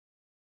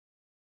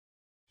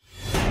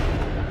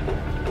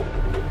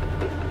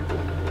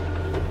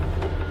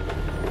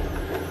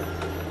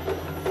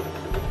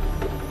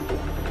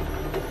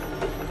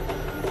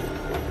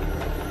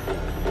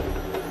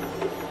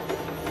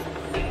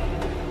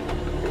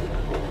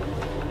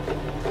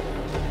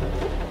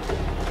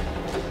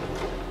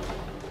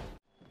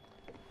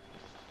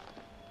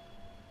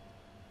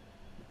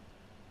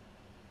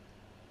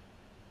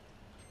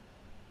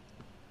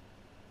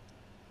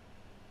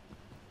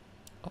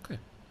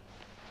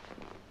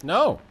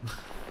No!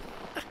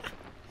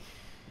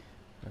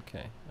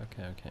 Okay.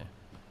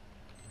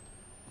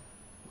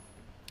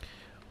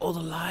 Oh, the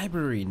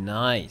library,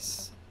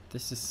 nice.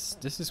 This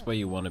is where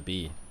you want to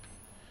be.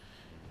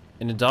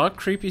 In a dark,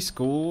 creepy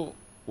school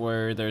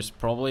where there's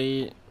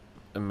probably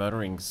a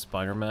murdering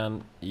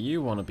Spider-Man,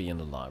 you want to be in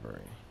the library.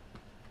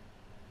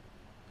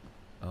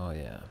 Oh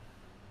yeah.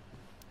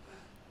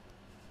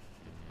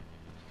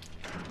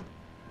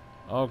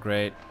 Oh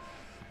great.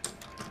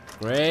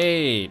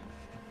 Great!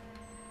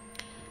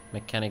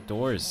 Mechanic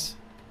doors.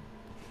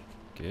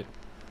 Good.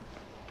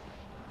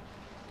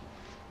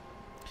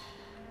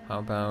 How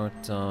about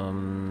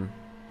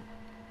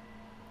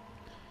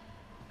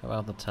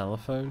the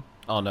telephone?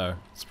 Oh no,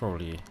 it's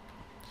probably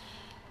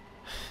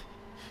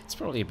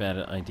a bad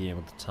idea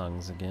with the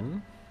tongues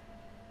again.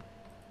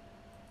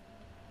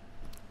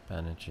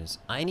 Bandages.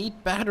 I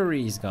need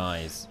batteries,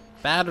 guys.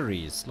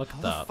 Batteries. Look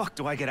at that. How the fuck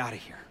do I get out of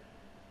here?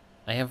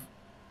 I have.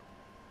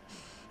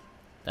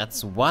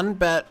 That's one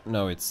bat.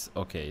 No, it's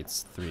okay.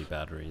 It's 3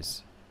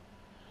 batteries.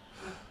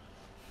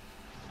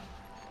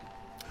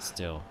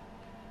 Still.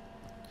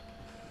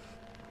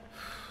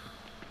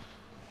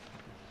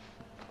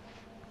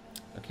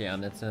 Okay,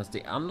 and it says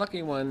the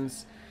unlucky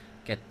ones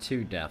get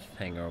 2 death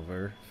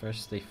hangover.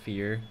 First they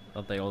fear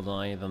that they'll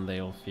die, then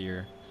they'll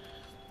fear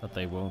that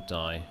they won't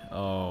die.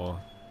 Oh.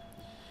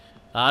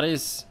 That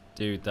is,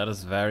 dude, that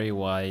is very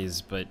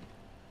wise, but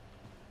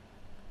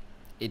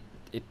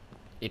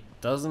it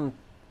doesn't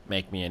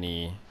make me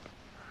any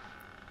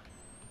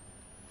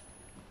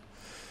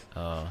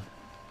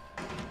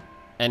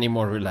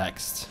more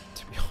relaxed,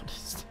 to be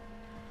honest.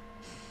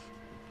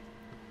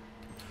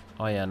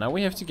 Oh yeah, now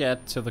we have to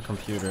get to the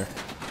computer.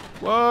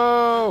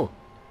 Whoa!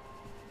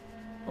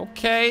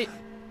 Okay.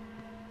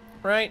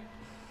 Right.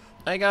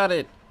 I got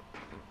it.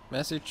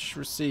 Message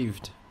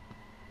received.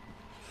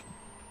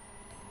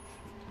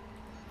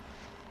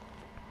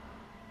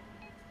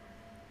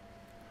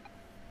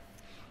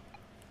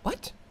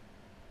 What?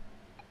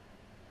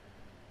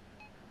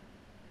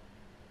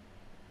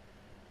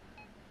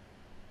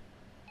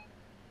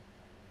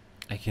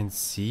 I can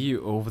see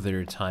you over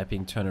there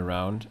typing, turn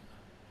around.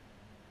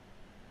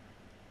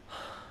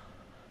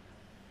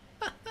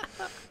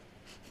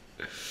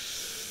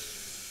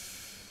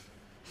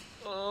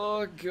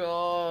 Oh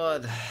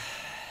god.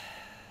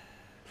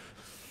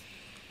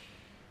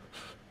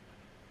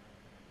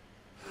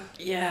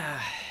 Yeah,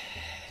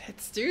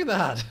 let's do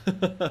that.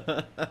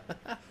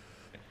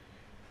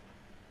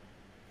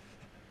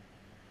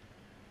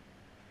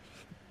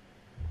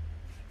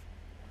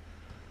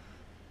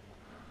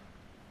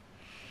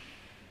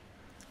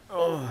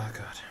 Oh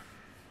god.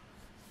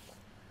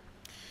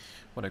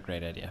 What a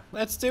great idea.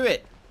 Let's do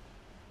it.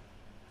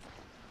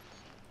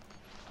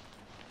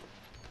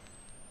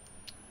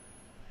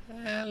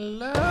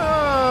 Hello.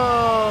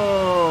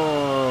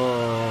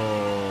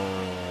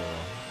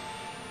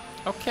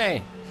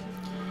 Okay.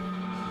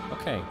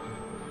 Okay.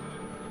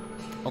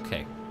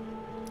 Okay.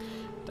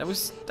 That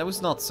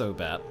was not so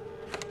bad.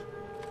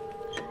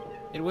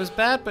 It was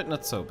bad, but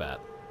not so bad.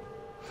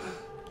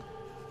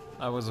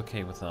 I was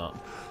okay with that.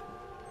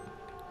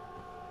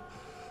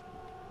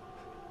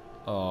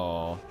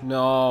 Oh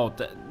no!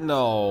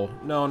 No!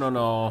 No! No!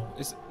 No!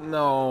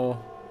 No!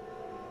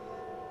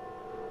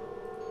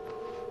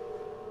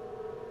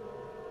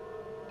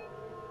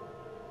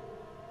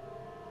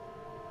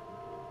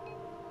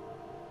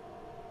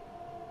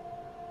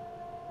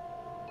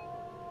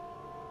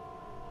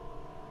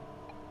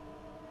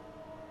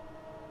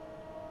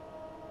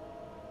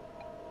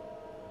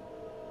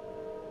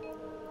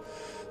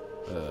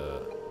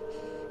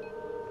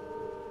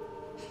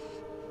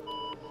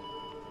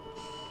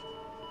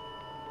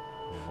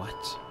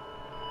 What?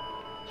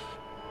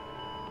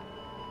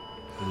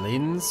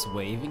 Lynn's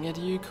waving at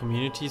you?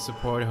 Community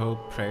support,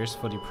 hope, prayers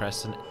for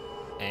depressed and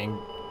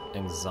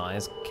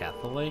anxious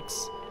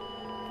Catholics?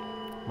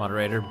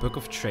 Moderator, Book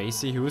of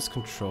Tracy, who is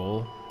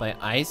control by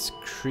Ice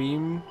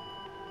Cream.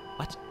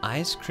 What?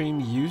 Ice Cream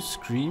You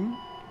Scream?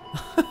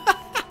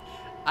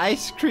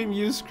 Ice Cream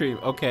You Scream.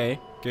 Okay,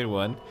 good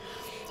one.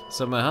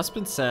 So my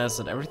husband says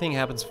that everything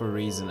happens for a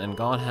reason and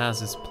God has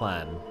his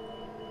plan.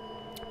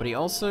 But he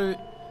also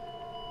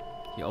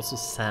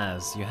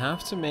says you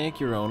have to make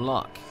your own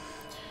luck.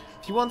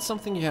 If you want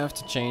something, you have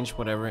to change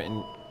whatever's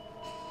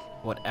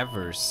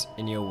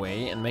in your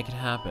way and make it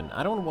happen.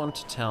 I don't want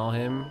to tell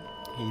him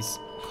he's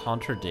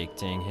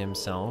contradicting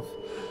himself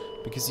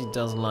because he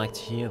doesn't like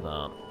to hear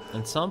that.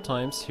 And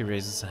sometimes he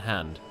raises a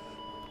hand.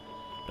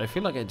 But I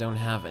feel like I don't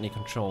have any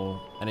control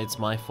and it's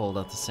my fault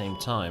at the same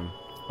time.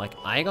 Like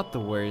I got the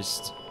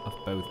worst of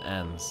both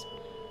ends.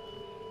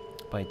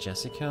 By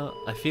Jessica,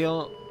 I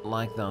feel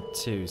like that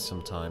too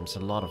sometimes, a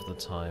lot of the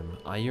time.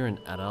 Are you an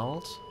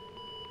adult?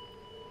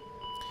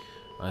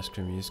 Ice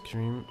cream, you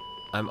scream.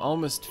 I'm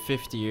almost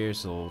 50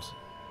 years old.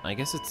 I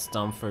guess it's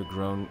dumb for a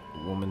grown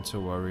woman to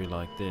worry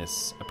like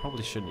this. I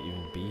probably shouldn't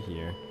even be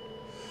here.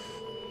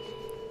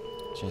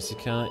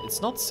 Jessica,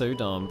 it's not so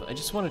dumb. I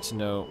just wanted to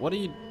know, what are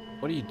you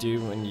What do you do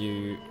when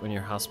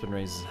your husband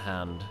raises his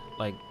hand?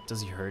 Like,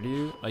 does he hurt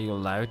you? Are you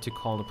allowed to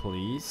call the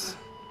police?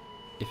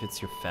 If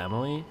it's your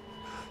family?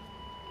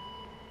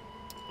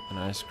 And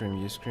I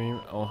scream, you scream.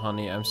 Oh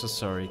honey, I'm so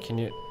sorry. Can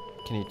you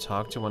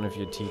talk to one of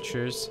your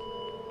teachers?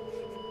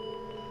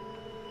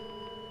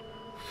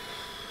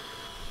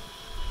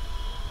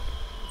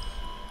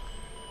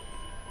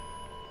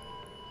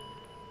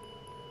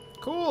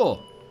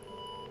 Cool.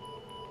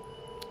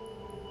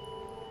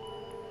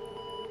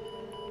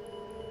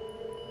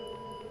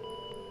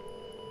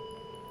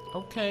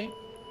 Okay.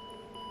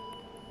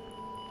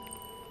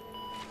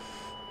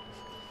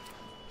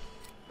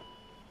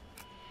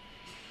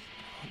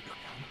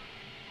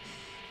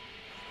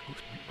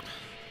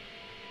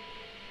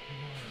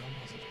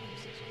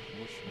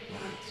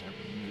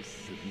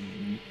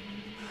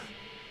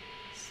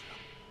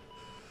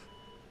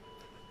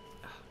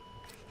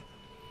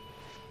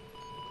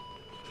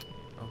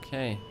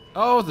 Okay.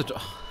 Oh, the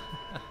door.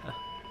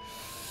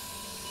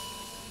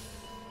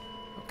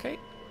 Okay.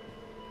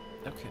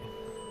 Okay.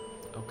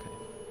 Okay.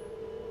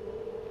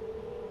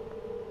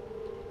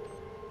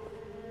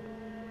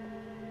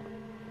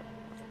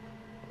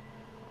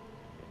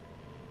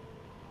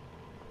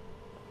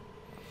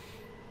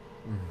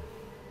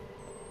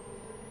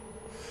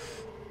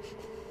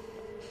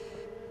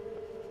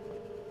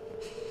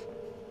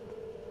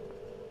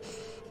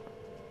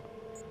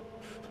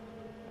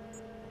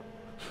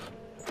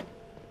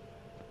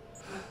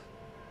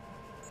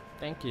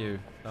 Thank you.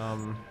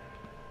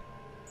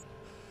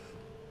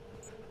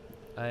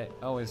 I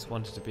always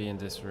wanted to be in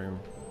this room.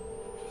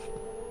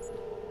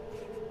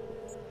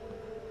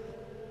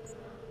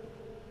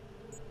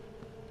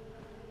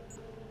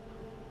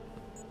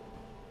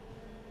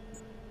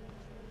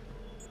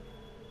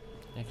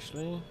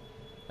 Actually,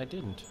 I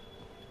didn't.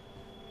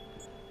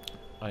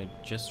 I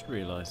just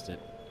realized it.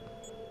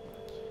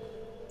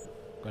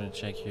 Gonna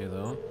check here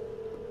though.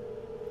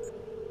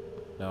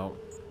 No.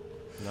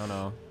 No,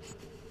 no.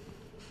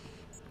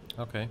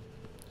 Okay.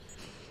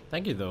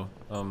 Thank you though.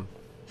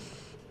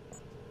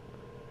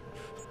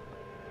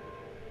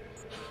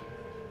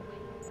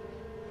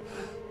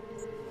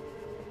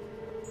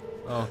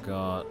 Oh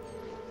god.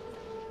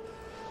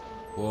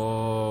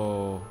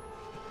 Whoa.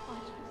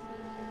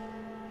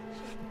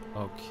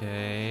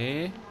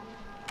 Okay.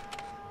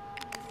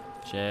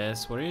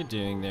 Jess, what are you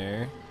doing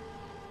there?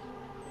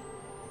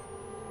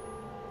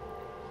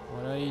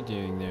 What are you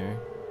doing there?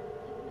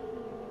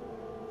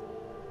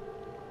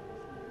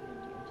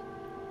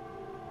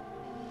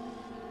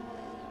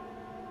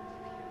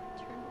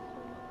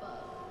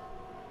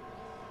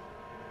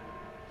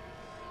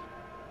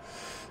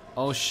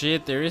 Oh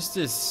shit, there is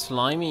this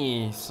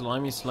slimy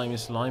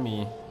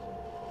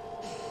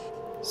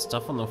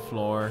stuff on the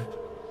floor.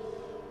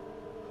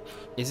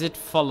 Is it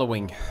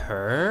following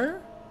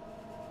her?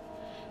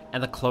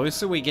 And the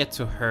closer we get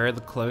to her,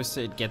 the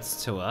closer it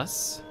gets to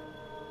us?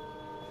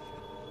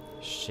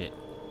 Shit.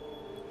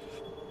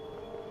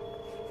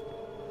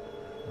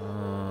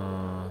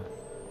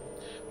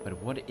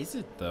 But what is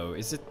it though?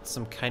 Is it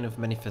some kind of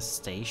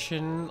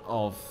manifestation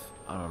of...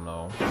 I don't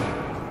know.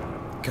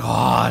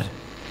 God!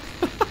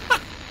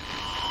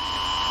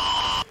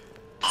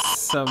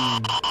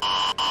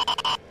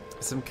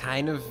 Some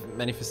kind of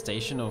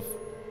manifestation of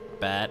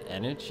bad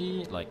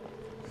energy, like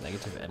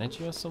negative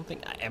energy or something.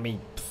 I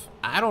mean,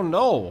 I don't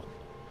know.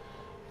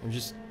 I'm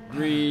just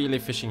really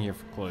fishing here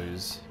for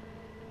clues.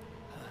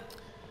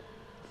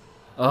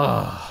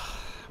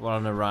 Oh, what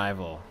an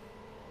arrival.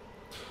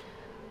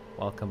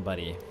 Welcome,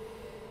 buddy.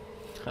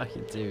 How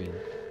you doing?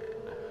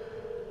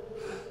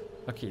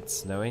 Okay, it's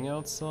snowing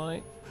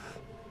outside.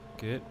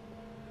 Good.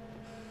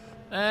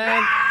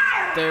 And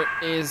there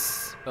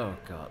is... oh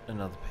god,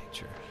 another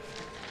picture.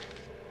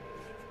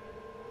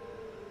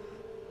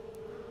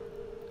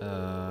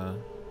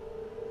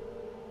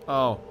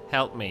 Oh,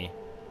 help me.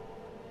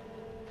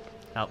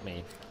 Help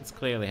me. It's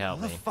clearly help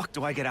me. How the fuck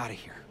do I get out of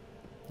here?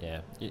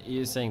 Yeah,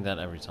 you're saying that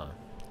every time.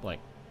 Like...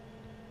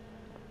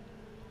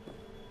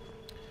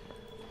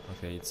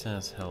 okay, it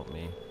says help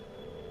me.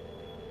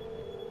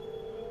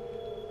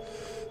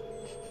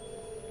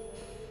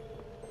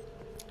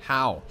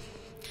 How?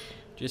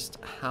 Just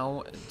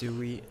how do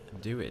we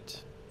do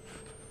it?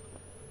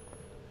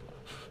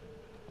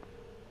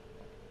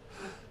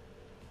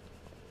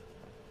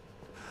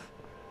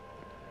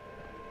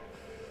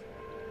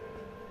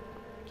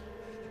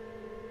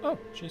 Oh,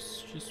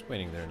 she's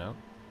waiting there now.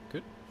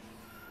 Good.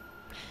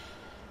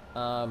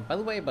 By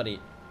the way, buddy,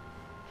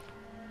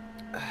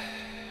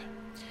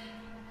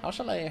 how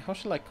shall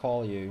I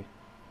call you?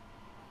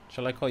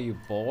 Shall I call you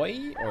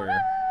boy or?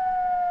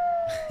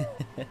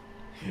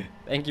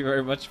 Thank you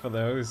very much for the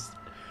host.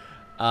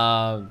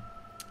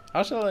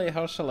 How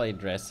shall I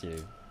address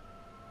you?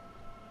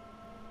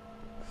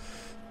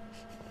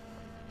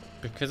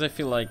 Because I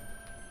feel like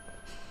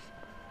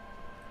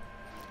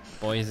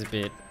boy is a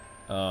bit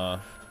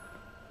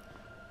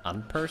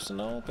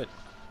unpersonal, but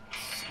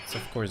it's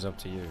of course up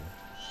to you.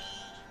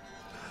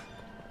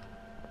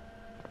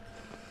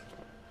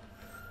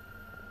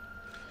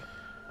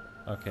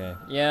 Okay.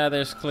 Yeah,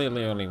 there's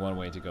clearly only one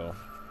way to go.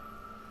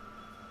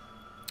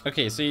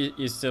 Okay, so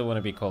you still want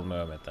to be called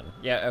Mohammed then?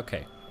 Yeah,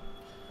 okay.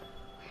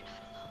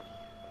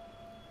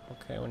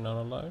 Okay, we're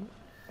not alone.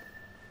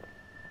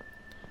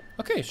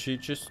 Okay, she's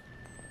just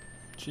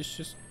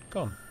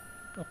gone.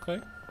 Okay.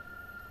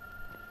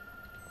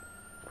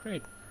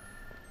 Great.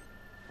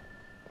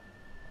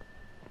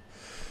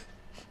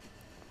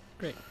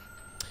 Great.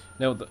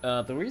 No,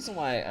 the reason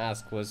why I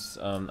asked was,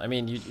 I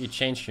mean, you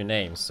changed your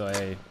name, so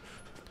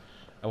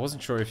I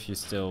wasn't sure if you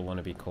still want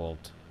to be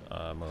called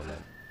Mohammed.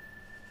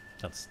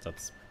 That's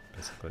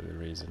basically the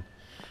reason.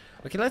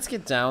 Okay, let's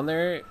get down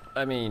there.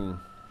 I mean,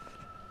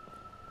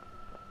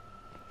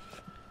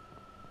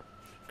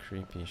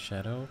 creepy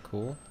shadow,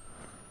 cool.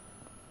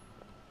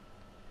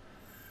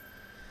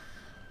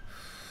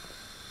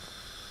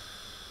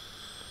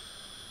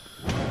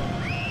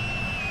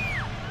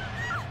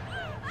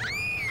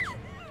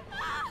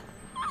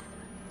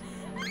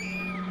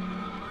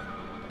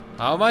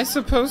 How am I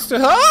supposed to?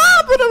 Ah!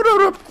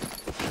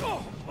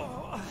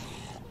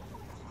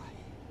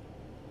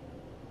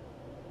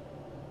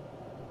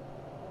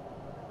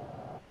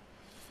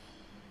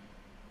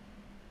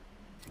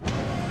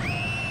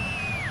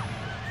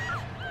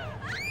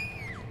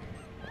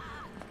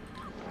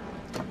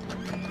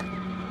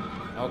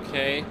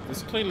 Okay,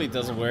 this clearly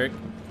doesn't work.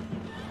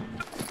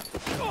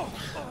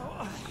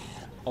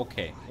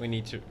 Okay, we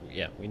need to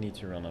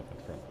run up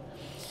in front.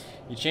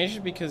 You changed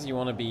it because you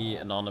want to be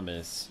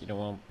anonymous. You don't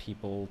want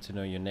people to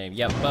know your name.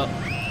 Yeah, but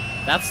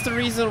that's the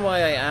reason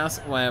why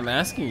I'm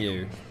asking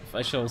you if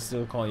I shall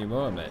still call you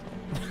Mohammed.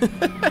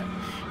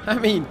 I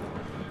mean,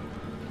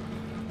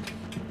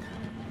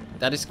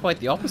 that is quite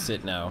the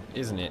opposite now,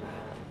 isn't it?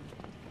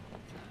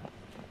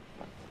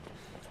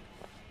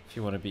 If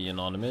you want to be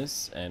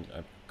anonymous and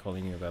I'm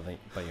calling you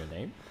by your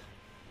name.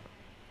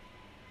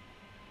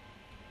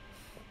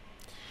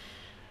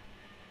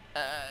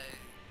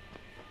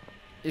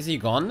 Is he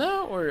gone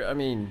now? Or, I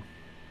mean...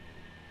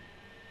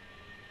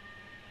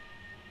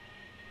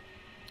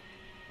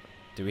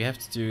 Do we have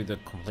to do the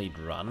complete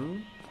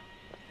run?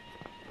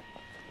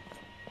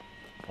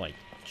 Like...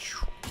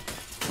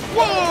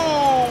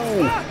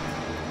 Whoa!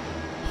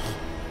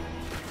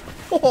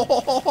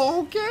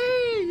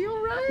 Okay,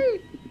 you're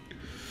right.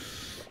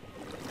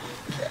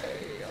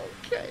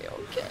 Okay,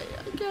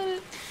 I get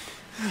it.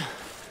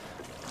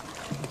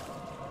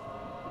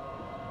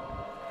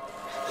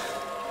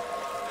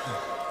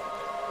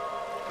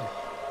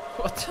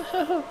 What the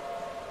hell?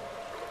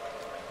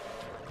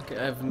 Okay,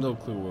 I have no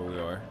clue where we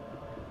are.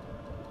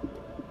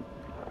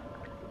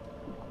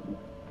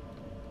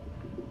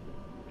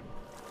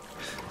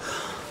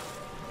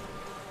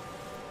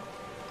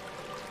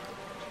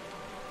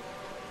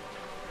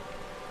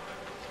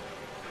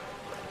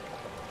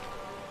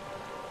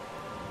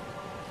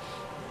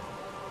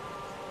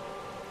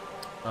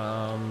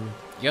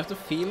 You have the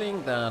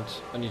feeling that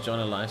when you join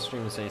a live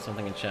stream and say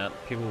something in chat,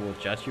 people will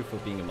judge you for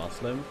being a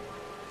Muslim,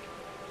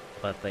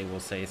 but they will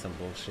say some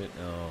bullshit.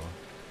 Oh,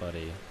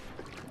 buddy.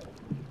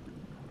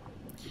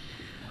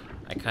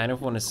 I kind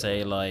of want to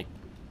say, like,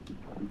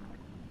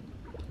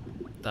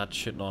 that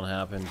should not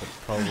happen, but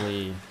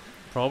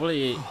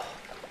probably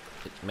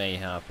it may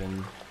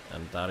happen,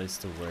 and that is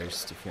the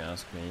worst if you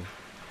ask me.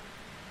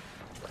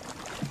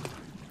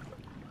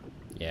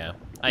 Yeah,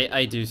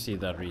 I do see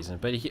that reason,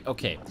 but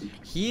okay,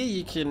 here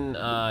you can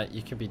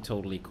be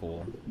totally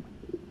cool.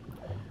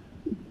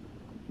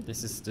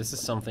 This is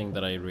something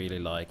that I really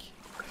like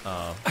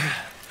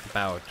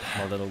about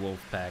my little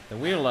wolf pack. That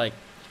we're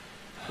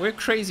a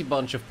crazy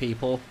bunch of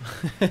people,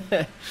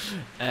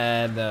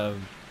 and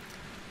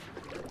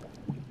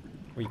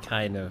we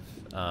kind of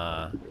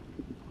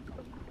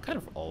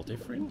all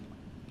different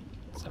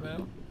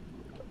somehow.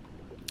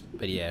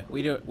 But yeah,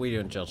 we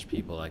don't judge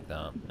people like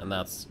that, and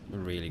that's a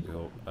really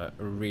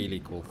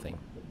cool thing.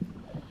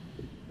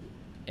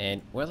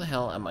 And where the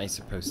hell am I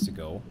supposed to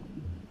go?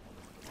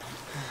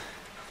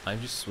 I'm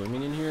just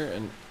swimming in here,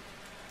 and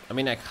I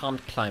mean I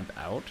can't climb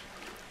out.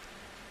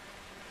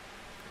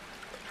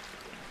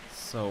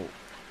 So,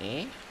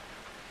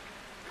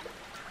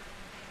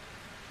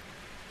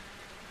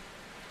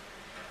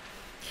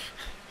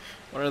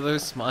 what are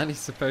those smileys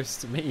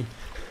supposed to mean?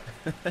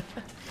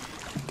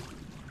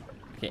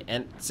 Okay,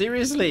 and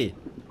seriously,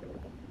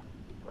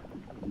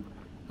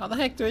 how the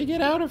heck do I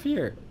get out of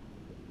here?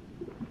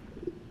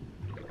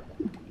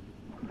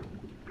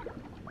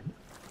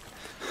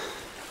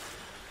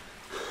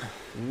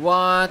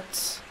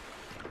 What?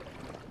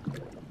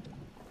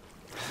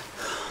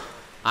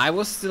 I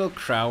was still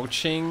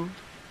crouching.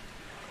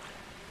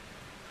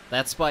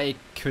 That's why I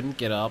couldn't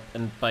get up,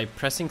 and by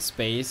pressing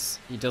space,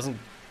 he doesn't,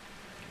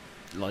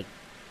 like,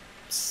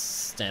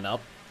 stand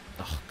up.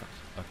 Oh god,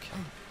 okay.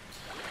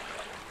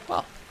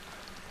 Well,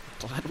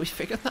 glad we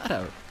figured that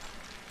out.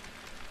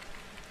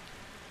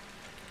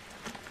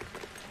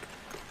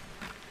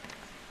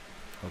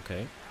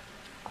 Okay.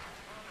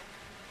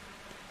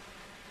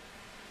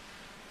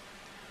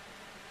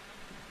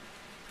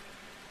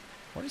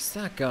 What is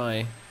that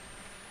guy?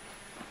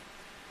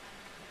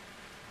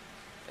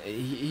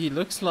 He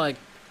looks like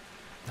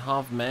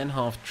half man,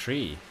 half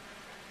tree.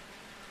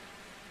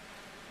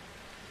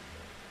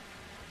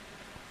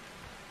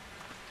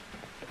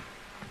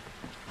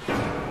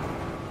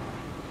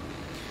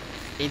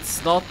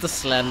 It's not the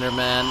Slender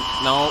Man.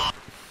 No.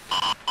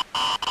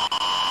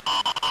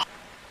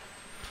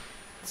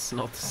 It's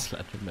not the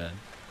Slender Man.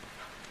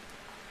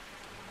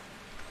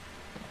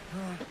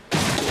 Oh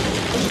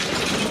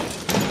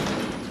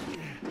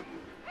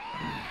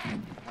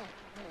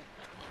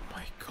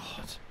my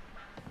god.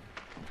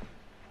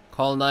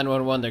 Call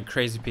 911, they're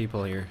crazy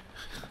people here.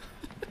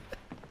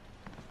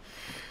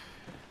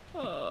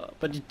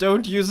 But you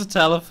don't use a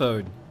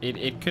telephone.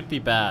 It could be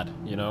bad,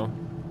 you know?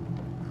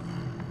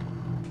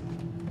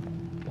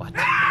 What?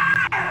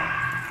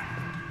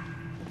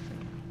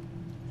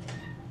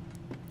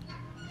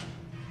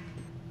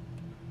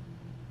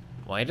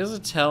 Why does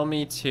it tell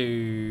me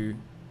to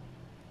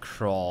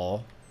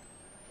crawl?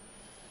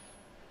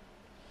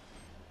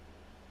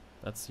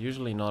 That's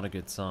usually not a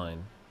good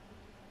sign.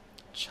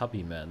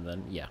 Chubby man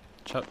then, yeah.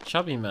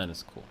 Chubby man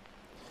is cool.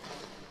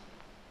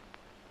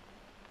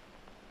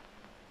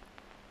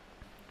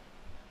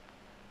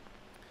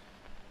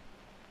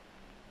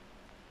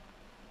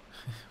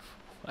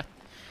 What?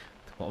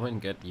 The woman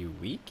got you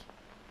weak?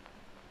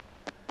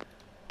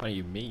 What do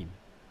you mean?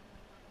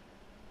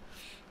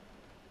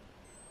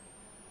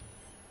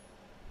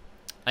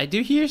 I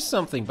do hear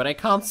something, but I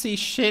can't see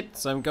shit,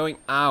 so I'm going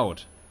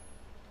out.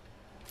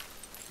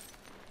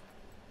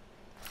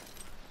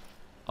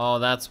 Oh,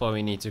 that's why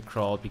we need to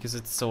crawl, because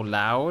it's so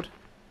loud.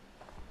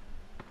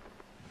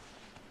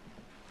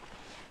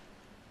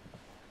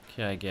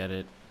 Okay, I get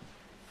it.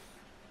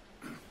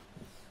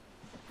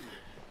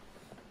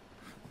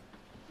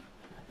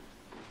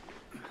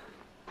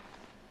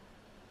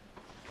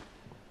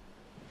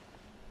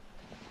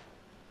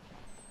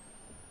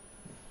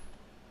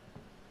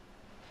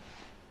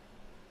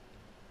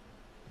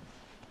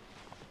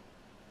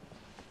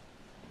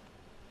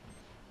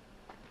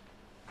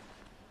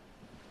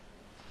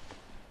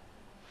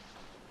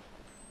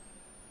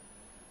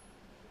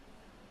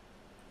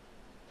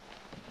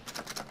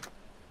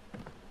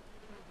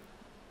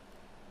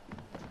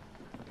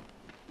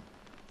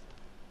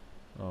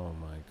 Oh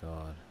my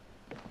god.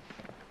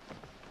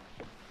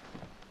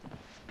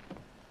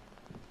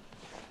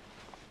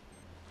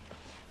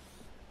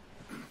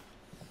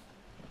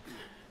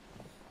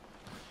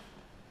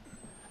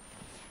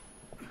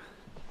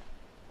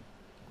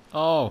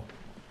 Oh.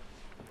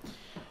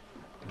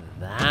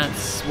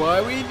 That's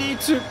why we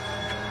need to...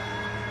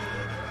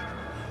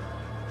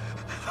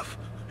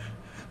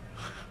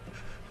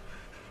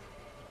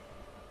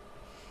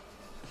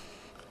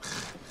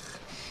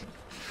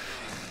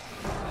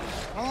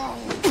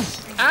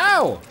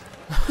 Ow!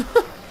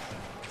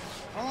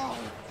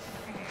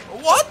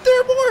 What?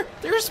 There are more!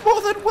 There's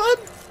more than one!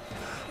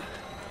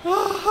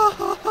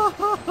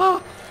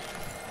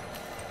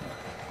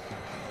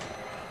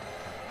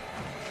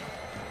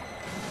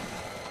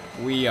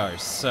 We are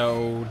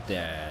so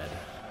dead.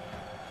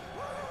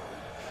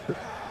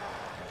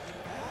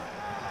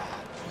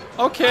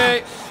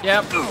 Okay,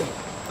 yep.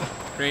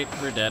 Great,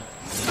 we're dead.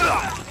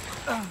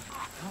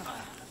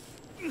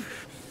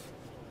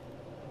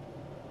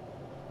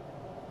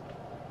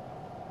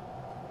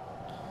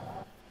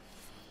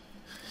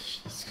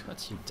 She's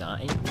got you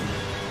dying.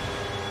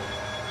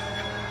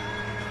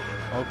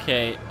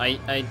 Okay,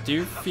 I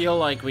do feel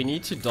like we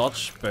need to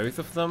dodge both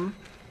of them.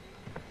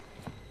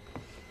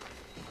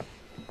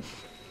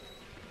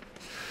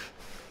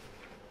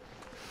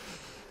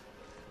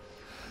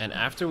 And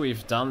after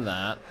we've done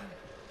that,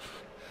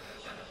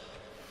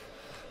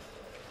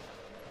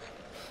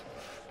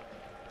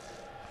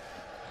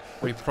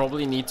 we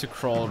probably need to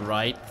crawl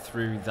right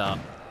through that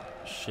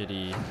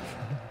shitty...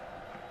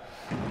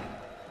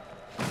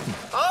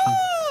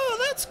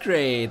 Oh, that's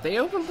great! They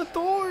opened the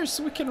door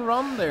so we can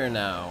run there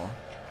now.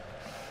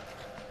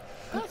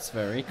 That's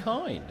very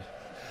kind.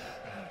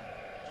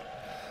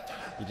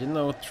 You didn't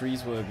know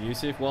trees were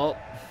abusive? Well,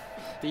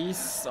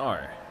 these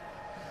are.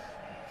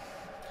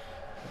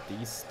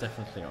 These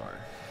definitely are.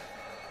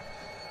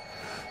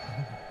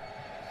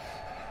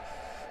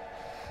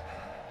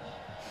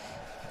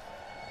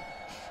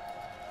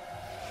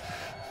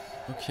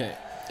 Okay.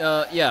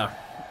 Yeah.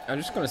 I'm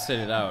just gonna set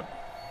it out.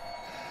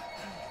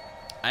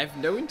 I have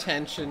no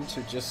intention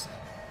to just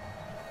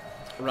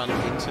run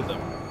into them.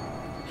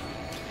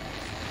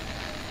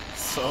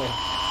 So...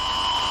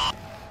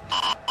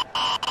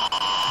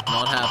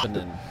 not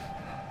happening.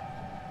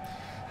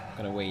 I'm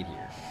gonna wait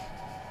here.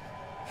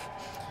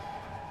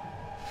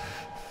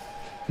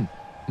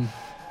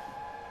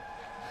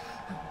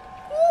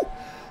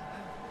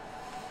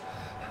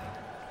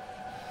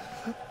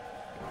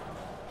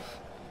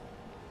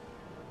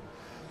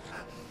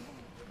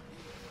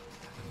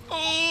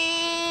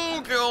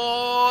 Oh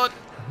god!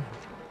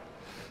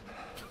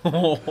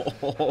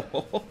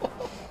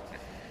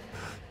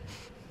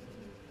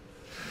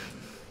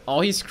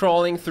 Oh, he's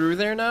crawling through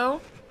there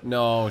now?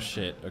 No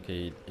shit.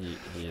 Okay, he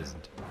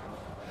isn't.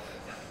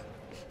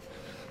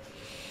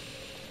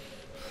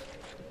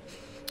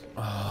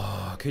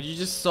 Oh, could you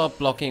just stop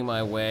blocking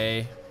my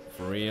way?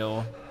 For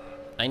real?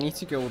 I need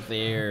to go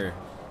there.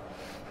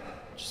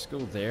 Just go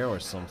there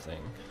or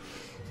something.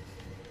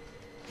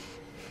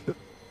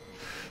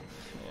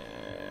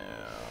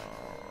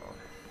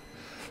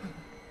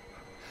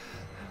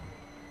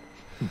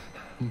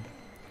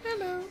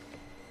 Hello.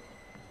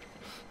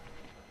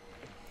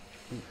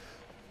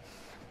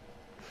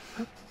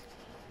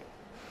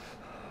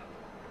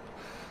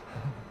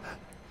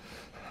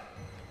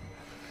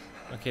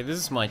 Okay, this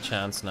is my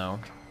chance now.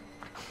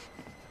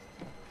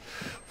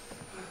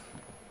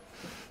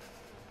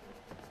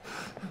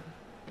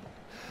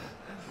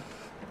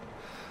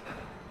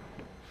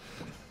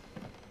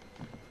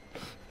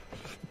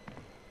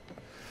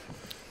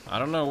 I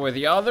don't know where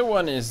the other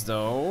one is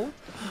though.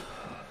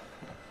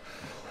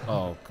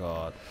 Oh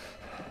god.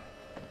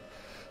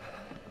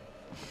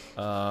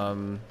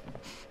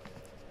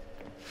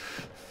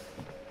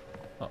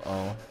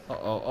 Uh-oh. Uh-oh.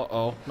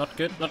 Uh-oh. Not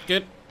good, not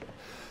good.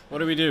 What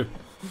do we do?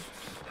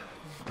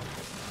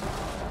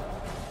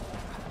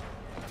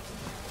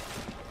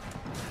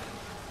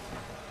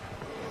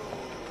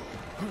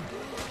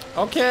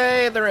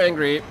 Okay, they're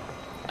angry.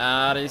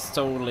 That is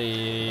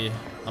totally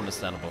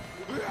understandable.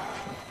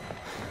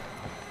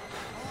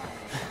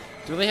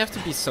 Do they have to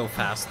be so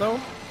fast though?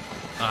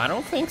 I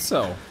don't think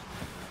so.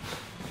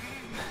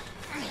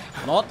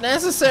 Not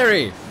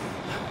necessary.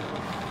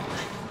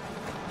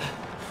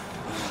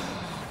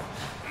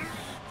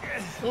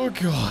 Oh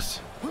god.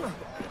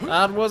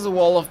 That was a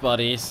wall of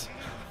buddies.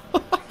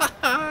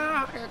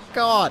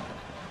 God.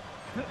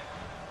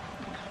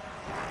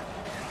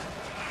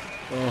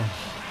 Oh.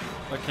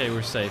 Okay,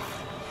 we're safe.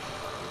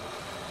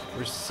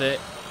 We're safe.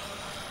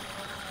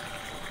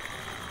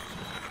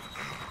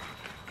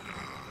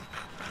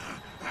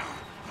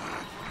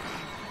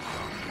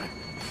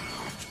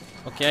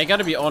 Okay, I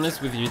gotta be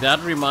honest with you. That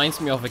reminds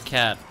me of a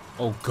cat.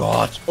 Oh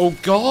god. Oh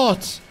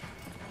god.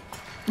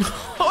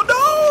 Oh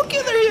no!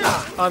 Get her here!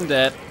 I'm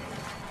dead.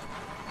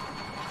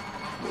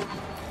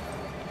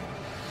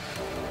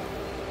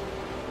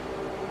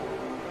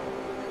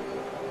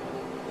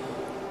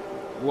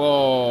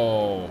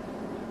 Whoa.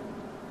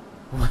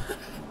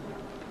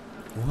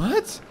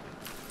 What?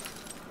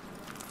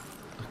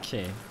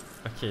 Okay.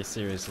 Okay,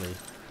 seriously.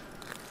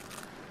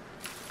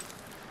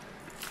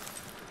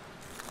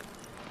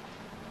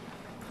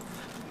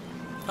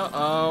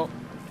 Uh-oh.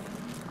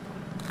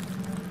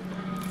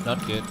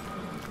 Not good.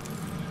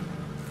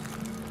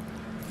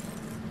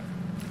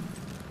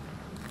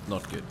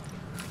 Not good.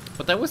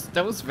 But that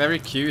was very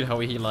cute how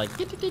he like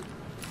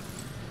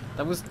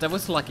that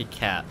was like a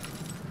cat.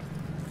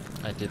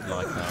 I did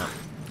like that.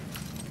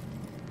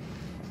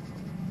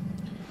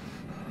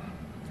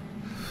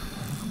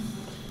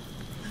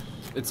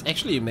 It's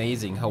actually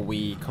amazing how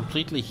we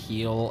completely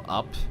heal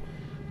up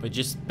by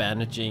just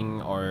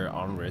bandaging our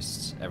arm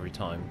wrists every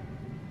time.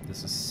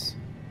 This is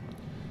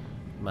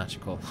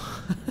magical.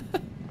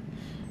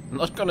 I'm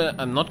not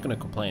gonna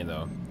complain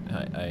though.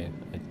 I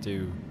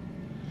do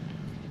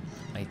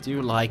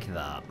like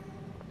that.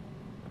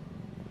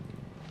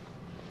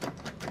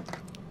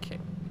 Okay.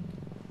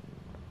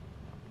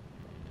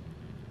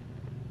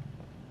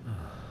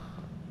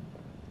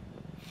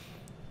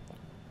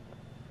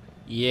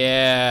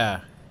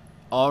 Yeah.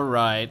 All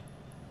right.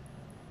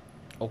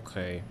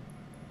 Okay.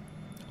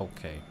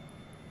 Okay.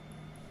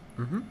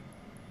 Mhm.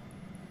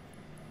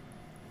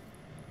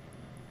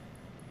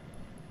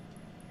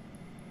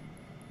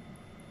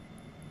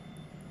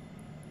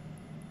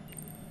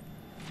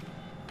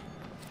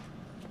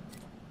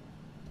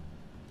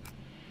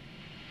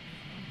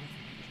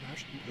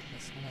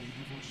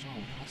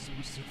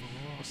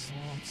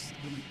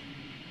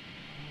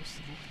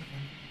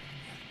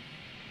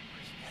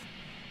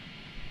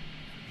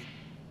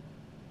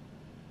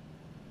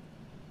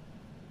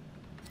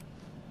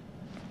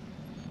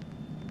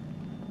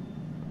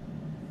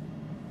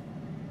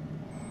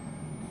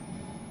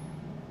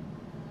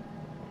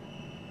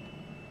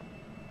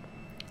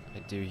 I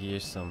do hear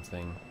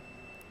something.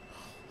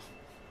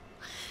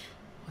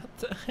 What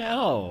the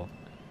hell?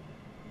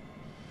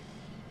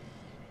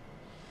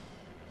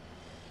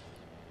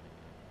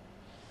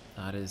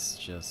 That is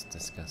just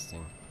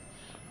disgusting.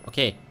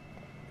 Okay.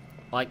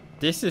 Like,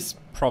 this is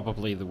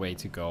probably the way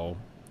to go.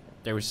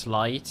 There is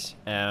light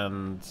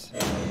and...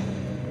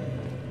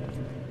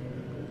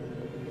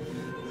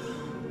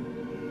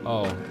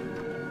 Oh.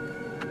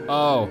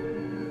 Oh.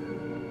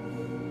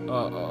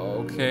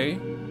 Okay.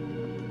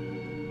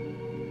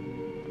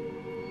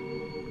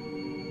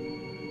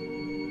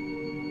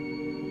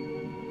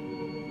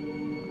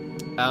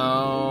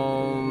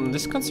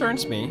 This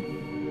concerns me.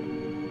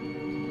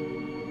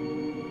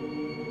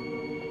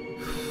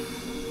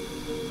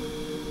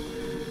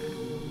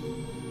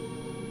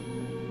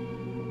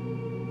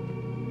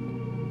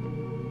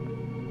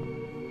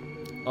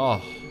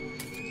 Oh,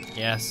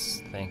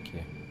 yes, thank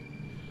you.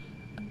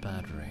 A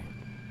battery.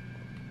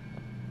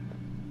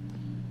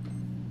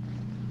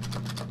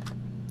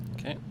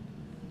 Okay.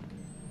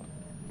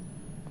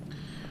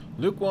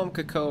 Lukewarm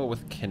cocoa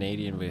with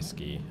Canadian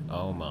whiskey.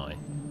 Oh my.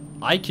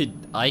 I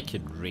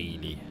could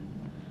really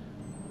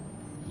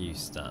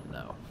use that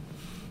now.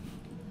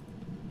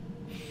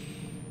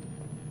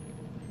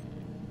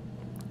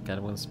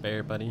 Got one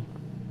spare, buddy?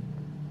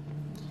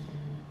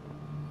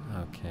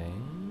 Okay.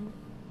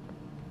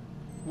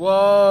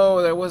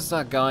 Whoa, there was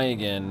that guy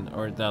again,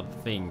 or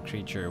that thing,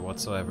 creature,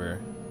 whatsoever.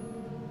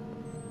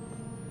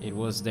 It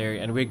was there,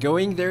 and we're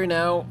going there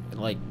now,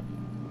 like,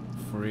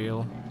 for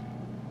real.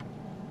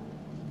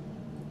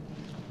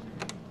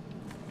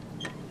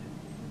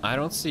 I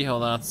don't see how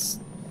that's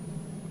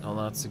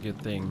a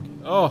good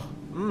thing. Oh,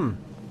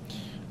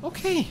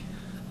 okay.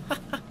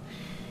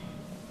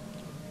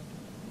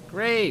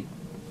 Great.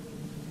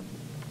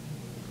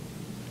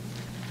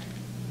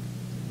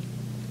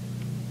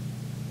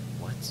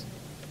 What?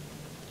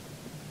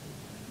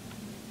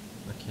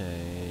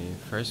 Okay,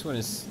 first one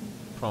is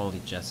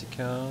probably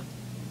Jessica.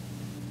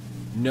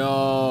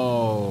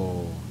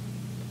 No.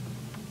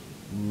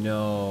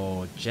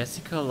 No,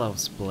 Jessica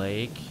loves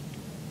Blake.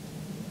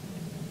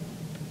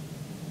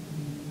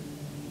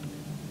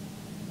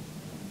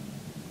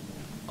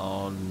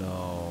 Oh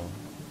no.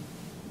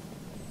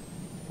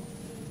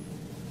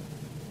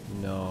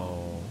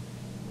 No.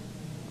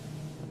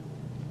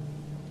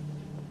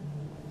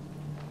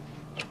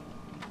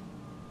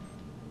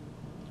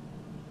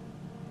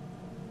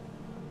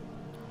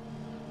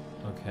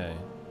 Okay.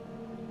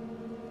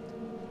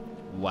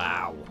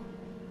 Wow.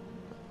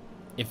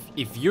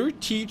 If your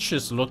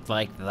teachers look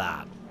like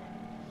that,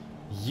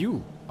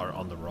 you are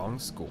on the wrong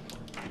school.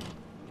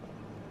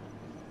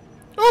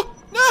 Oh!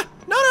 No!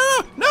 No!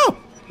 No! No!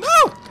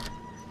 No!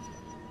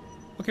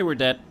 Okay, we're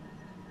dead.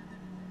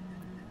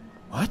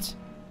 What?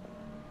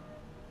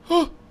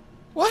 Oh!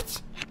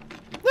 What?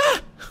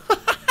 Ah!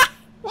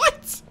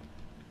 What?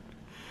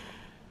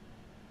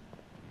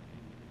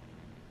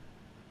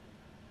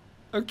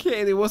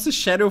 Okay, there was a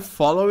shadow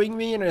following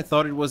me and I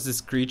thought it was this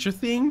creature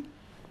thing.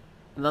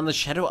 And then the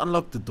shadow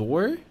unlocked the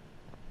door?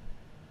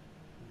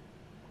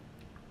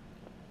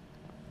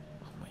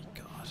 Oh my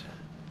god.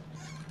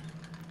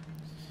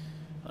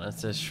 And it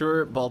says,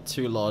 sure, bought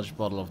 2 large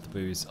bottle of the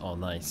booze. Oh,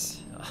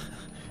 nice.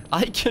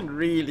 I can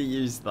really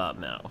use that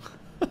now.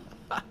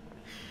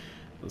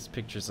 Those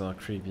pictures are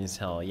creepy as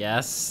hell.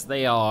 Yes,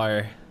 they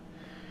are.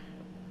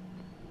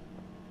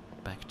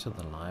 Back to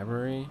the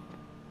library.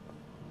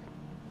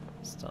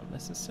 Is that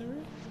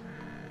necessary?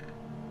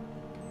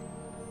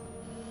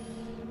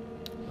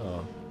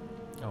 Oh,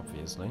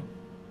 obviously.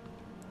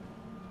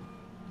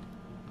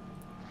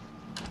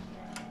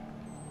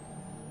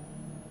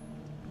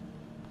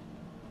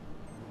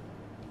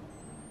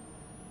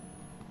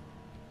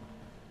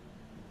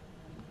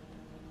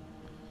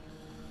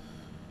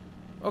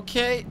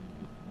 Okay.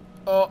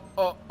 Oh.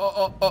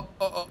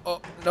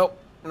 No.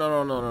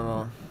 No.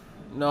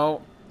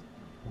 No.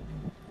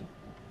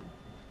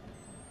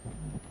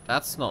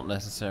 That's not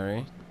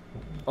necessary.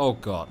 Oh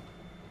god.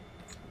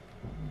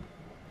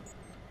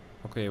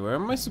 Okay, where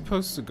am I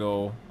supposed to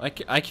go? I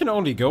can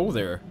only go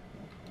there.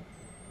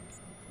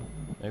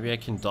 Maybe I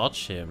can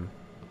dodge him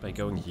by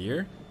going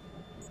here?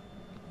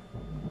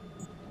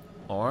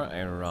 Or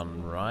I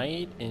run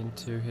right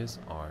into his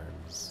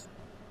arms.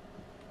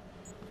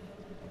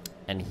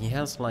 And he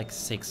has like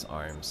 6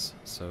 arms,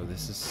 so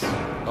this is...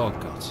 Oh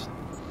god.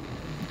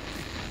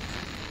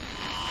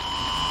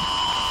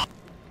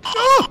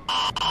 Oh!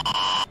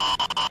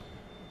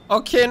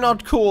 Okay,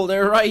 not cool,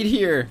 they're right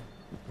here.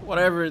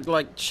 Whatever,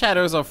 like,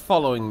 shadows are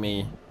following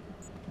me.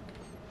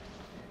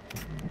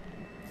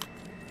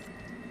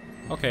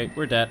 Okay,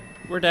 we're dead.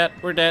 We're dead.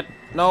 We're dead.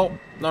 No.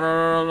 No.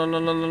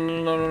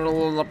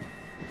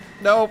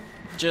 Nope.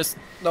 Just,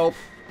 nope.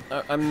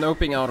 I'm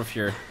noping out of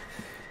here.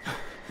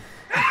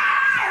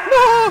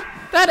 No!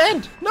 That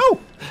end!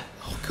 No!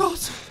 Oh god.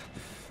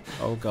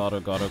 Oh god, oh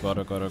god, oh god,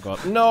 oh god, oh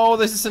god. No,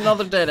 this is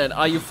another dead end.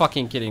 Are you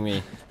fucking kidding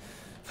me?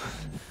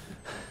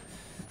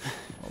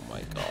 Oh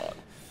my god.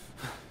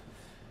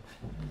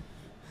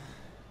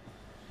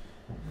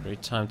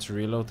 Great time to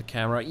reload the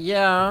camera.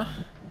 Yeah.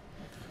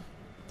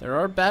 There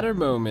are better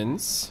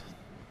moments.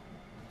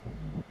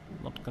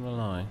 Not gonna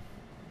lie.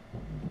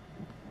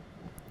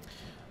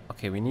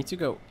 Okay, we need to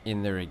go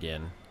in there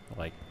again.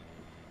 Like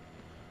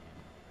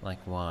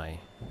why?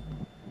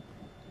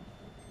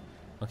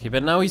 Okay,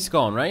 but now he's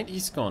gone, right?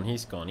 He's gone.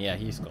 Yeah,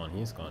 he's gone.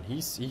 He's gone.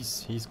 He's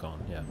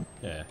gone.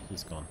 Yeah,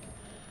 he's gone.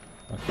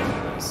 Okay,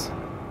 nice.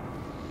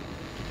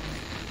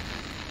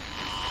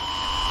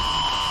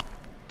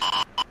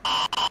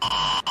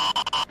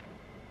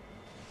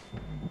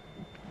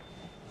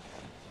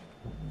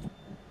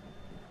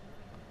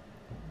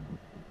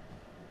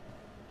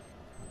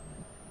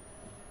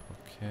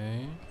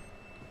 Okay.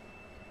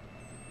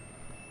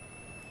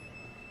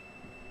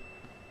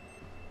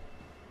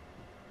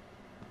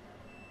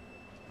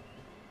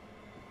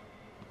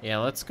 Yeah,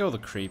 let's go the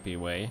creepy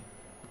way.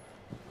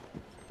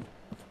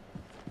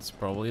 It's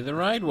probably the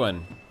right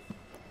one.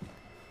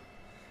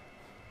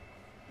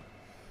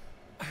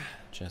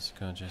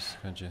 Jessica. Okay.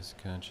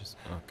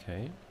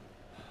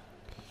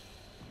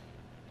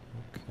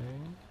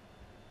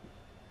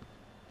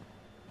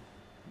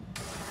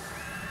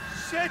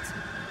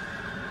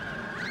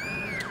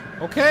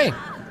 Okay. Okay.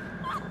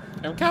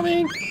 I'm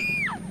coming!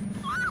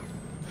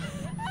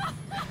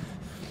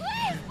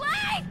 Please,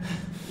 Blake!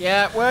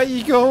 Yeah, where are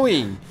you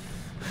going?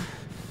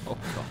 Oh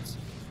god.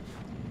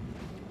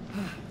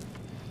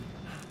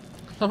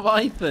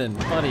 Leviathan,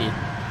 buddy.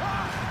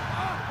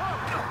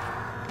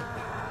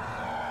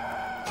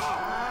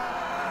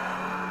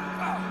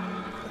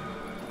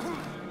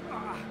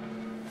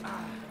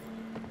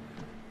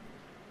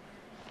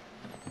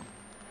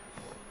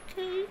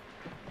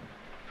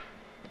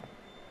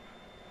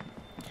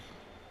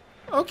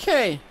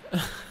 Okay.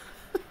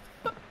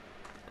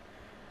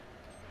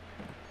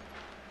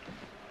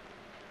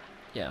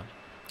 Yeah,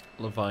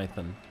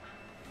 Leviathan.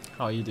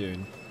 How are you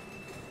doing?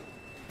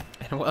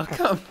 And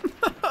welcome.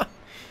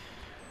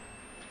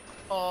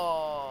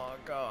 Oh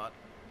god.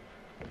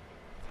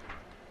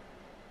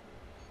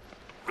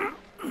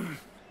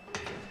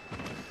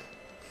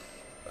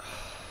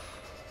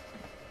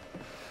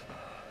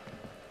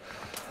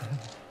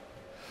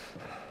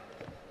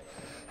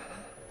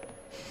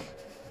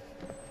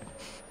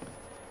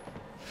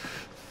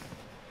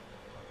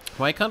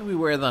 Why can't we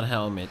wear that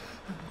helmet?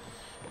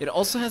 It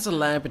also has a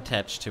lamp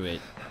attached to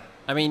it.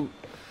 I mean,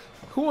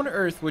 who on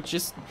earth would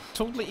just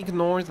totally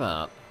ignore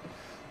that?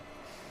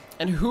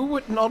 And who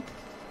would not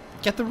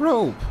get the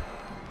rope?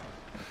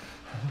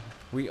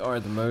 We are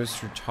the most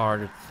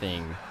retarded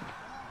thing.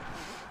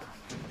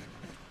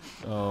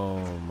 Oh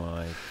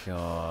my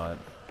god.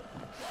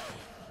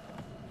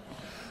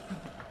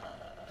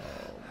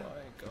 Oh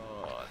my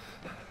god.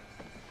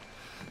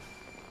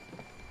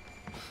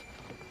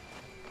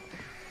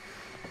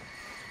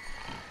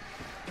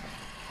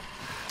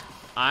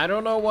 I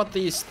don't know what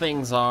these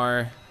things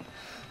are.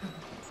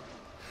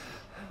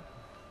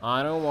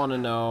 I don't want to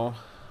know.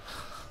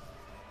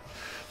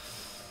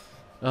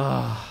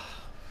 Ah.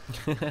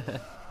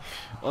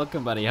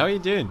 Welcome, buddy. How are you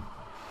doing?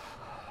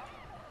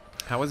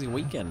 How was your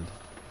weekend?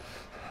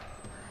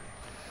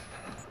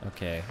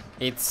 Okay.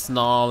 It's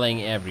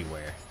snarling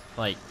everywhere.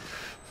 Like,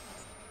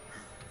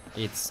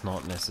 it's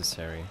not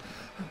necessary.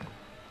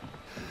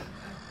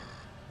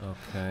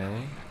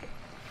 Okay.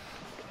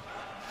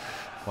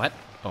 What?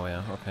 Oh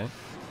yeah, okay.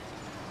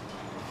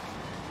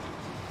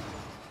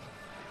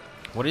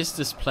 What is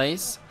this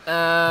place?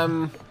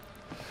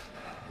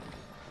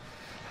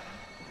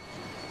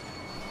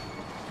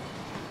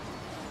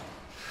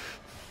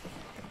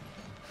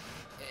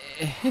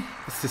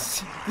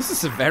 This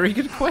is a very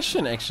good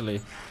question,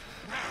 actually.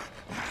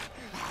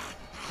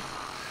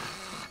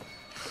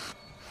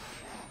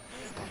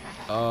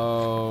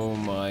 Oh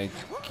my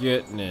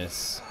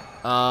goodness.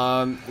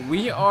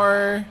 We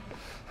are...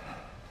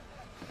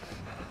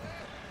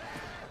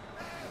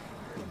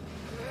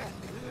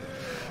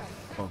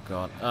 Oh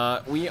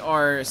god. We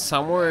are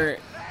somewhere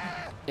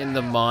in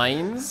the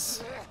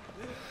mines.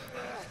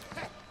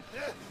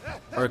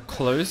 Or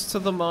close to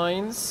the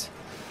mines.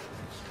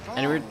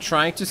 And we're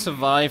trying to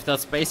survive.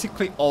 That's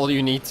basically all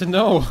you need to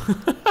know.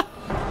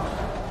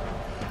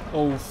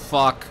 Oh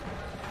fuck.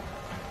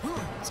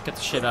 Let's get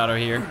the shit out of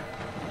here.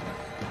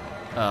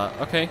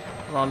 Okay.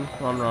 Run.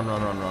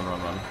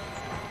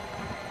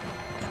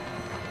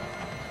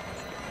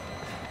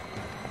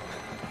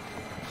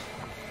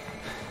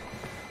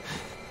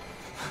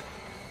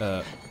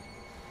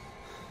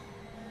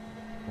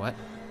 What?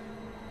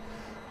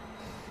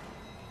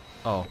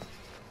 Oh.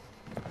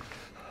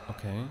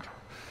 Okay.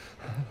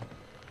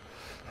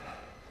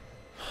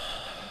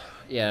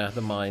 Yeah, the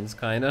mines,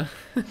 kinda.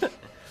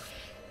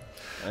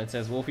 It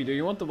says, Wollfyh, do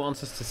you want the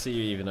monsters to see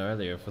you even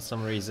earlier? For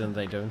some reason,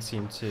 they don't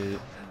seem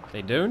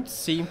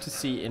to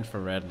see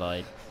infrared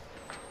light.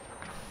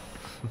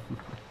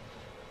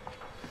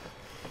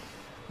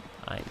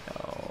 I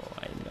know.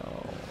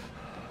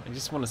 I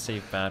just want to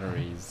save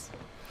batteries.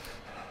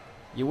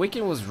 Your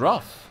weekend was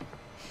rough.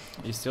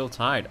 You're still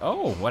tired.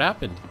 Oh, what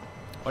happened?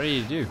 What did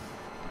you do?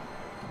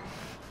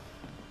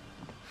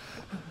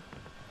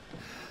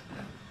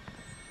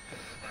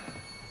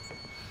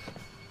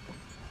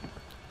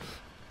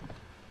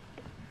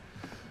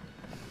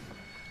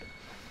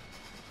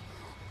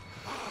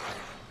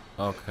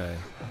 Okay.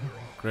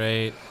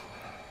 Great.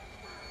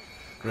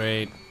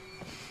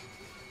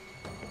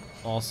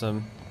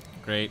 Awesome.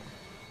 Great.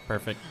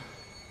 Perfect.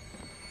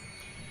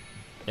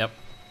 Yep.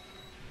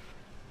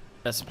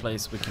 Best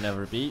place we can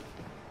ever be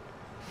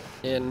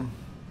in.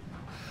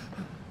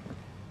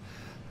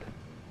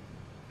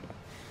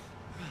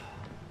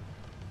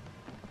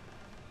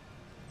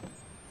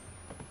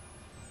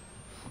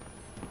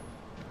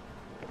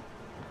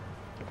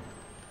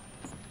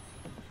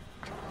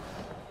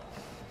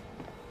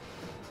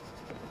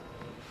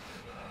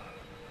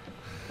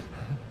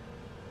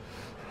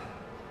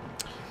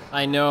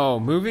 I know,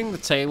 moving the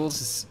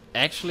tables is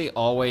actually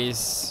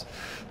always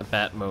a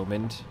bad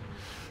moment.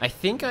 I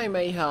think I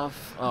may have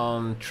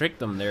tricked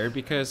them there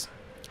because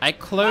I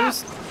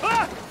closed...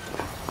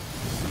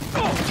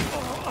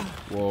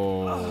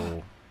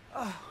 Whoa.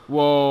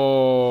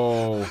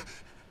 Whoa.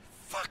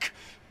 Fuck.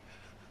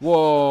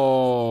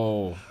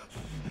 Whoa.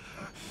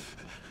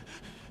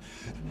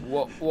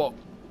 Whoa, whoa.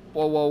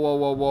 Whoa, whoa, whoa,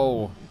 whoa,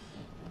 whoa.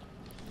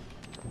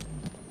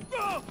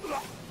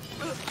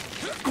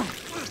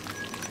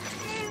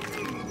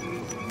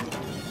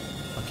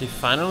 Okay,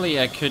 finally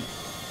I could...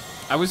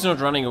 I was not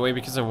running away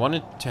because I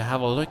wanted to have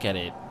a look at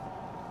it.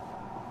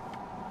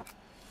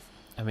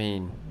 I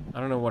mean, I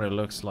don't know what it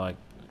looks like,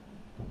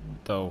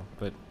 though,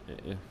 but...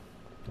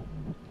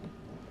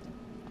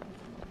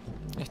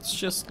 it's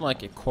just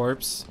like a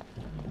corpse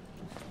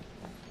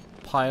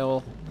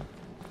pile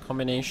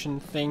combination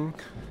thing.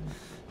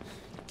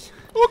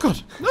 Oh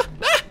god!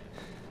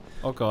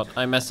 Oh god,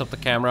 I messed up the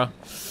camera.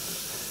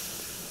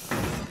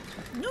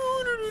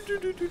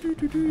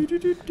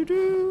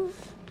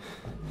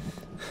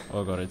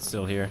 Oh god, it's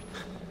still here.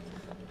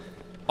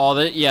 Oh,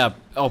 yeah.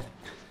 Oh.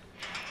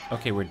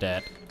 Okay, we're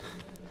dead.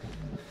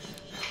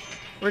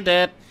 We're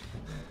dead.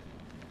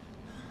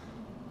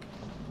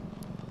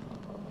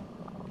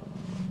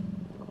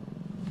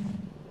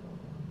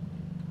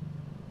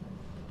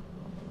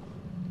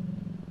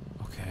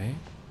 Okay.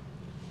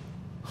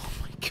 Oh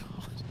my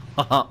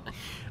god.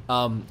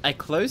 I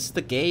closed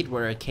the gate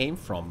where I came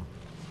from.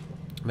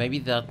 Maybe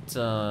that,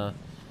 that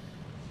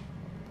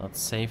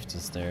saved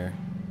us there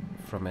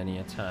from any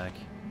attack.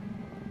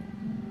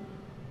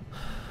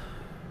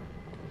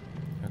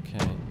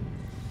 Okay.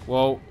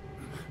 Whoa.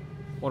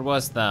 What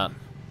was that?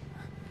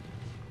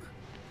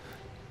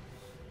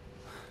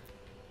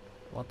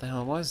 What the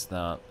hell was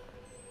that?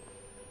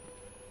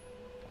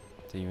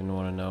 Do you even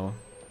want to know?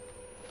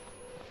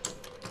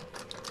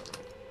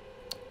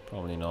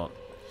 Probably not.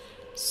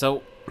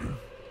 So,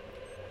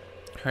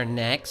 her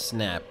neck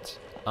snapped.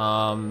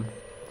 Was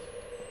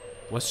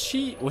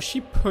she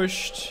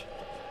pushed?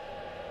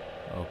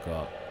 Oh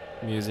god,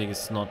 music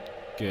is not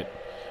good.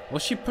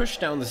 Was she pushed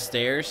down the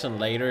stairs and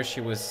later she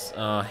was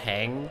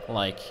hang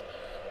like,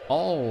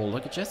 oh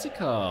look at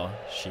Jessica,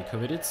 she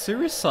committed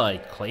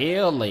suicide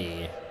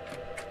clearly.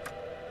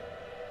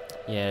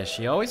 Yeah,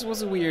 she always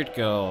was a weird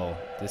girl.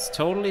 This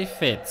totally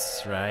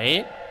fits,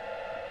 right?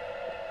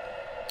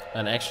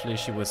 And actually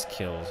she was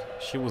killed.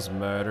 She was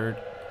murdered.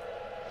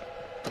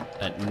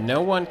 And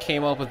no one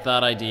came up with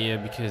that idea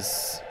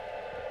because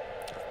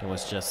it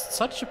was just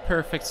such a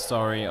perfect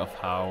story of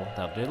how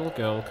that little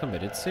girl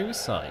committed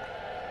suicide.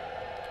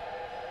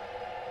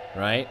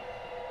 Right?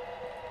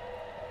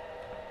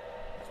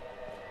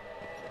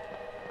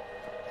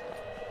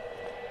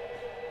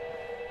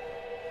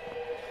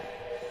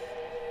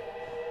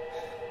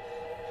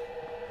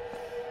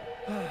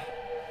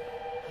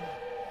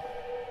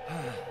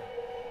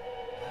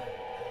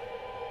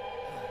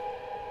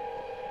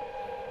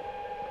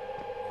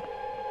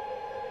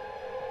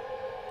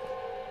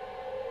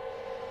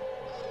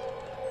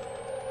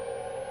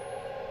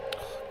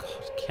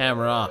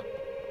 Camera.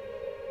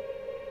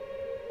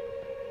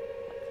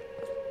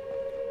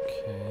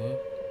 Okay.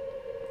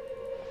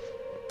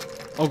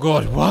 Oh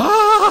god,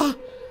 what?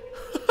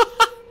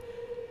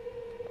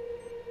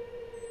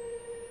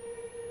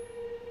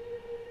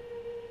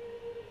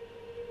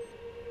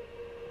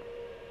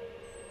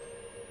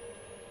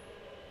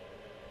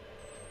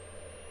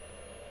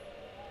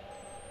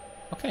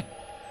 Okay.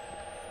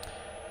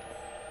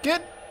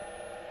 Good.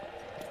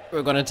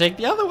 We're gonna take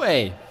the other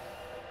way.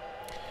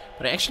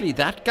 But actually,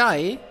 that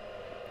guy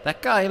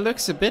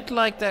looks a bit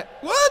like that.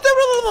 What?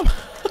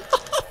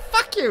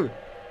 Fuck you.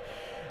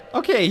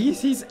 Okay,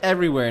 he's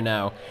everywhere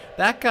now.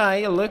 That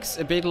guy looks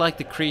a bit like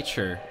the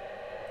creature.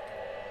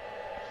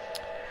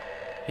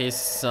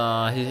 His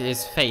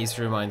face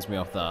reminds me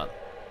of that.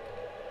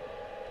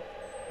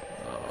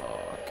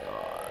 Oh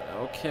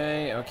god.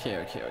 Okay.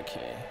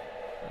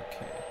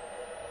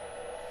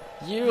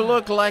 You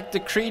look like the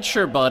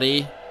creature,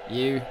 buddy.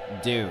 You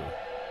do.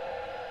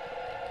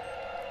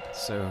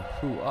 So,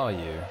 who are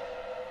you?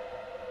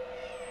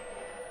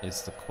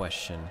 Is the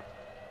question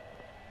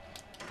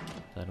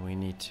that we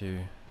need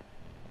to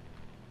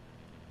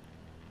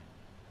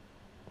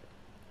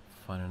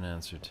find an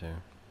answer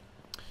to.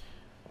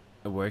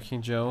 A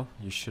working Joe?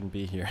 You shouldn't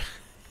be here.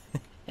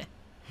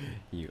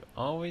 You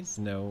always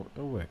know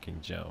a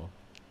working Joe.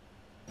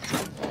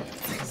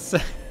 So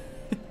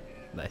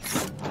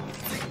nice.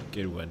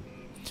 Good one.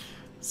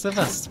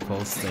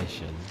 Sevastopol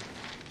Station.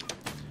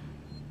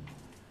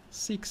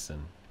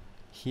 Seekson.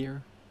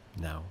 Here,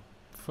 now,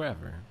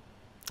 forever.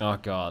 Oh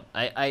god,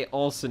 I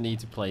also need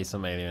to play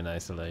some Alien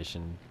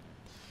Isolation.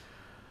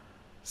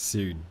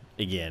 Soon.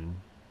 Again.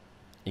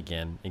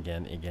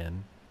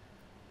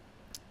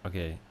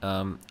 Okay,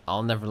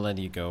 I'll never let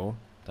you go.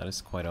 That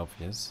is quite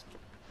obvious.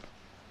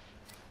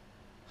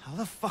 How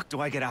the fuck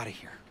do I get out of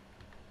here?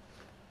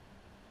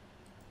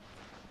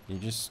 You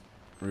just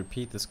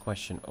repeat this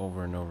question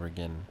over and over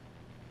again.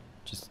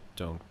 Just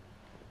don't.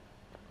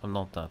 I'm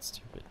not that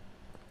stupid.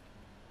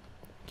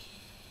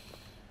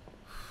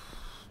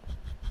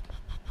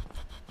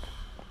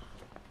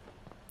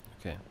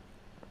 Okay.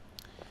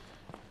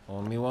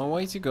 Only one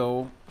way to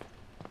go.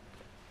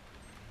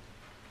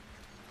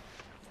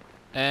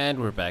 And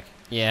we're back.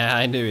 Yeah,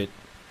 I knew it.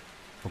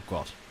 Oh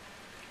god.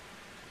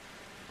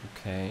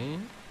 Okay.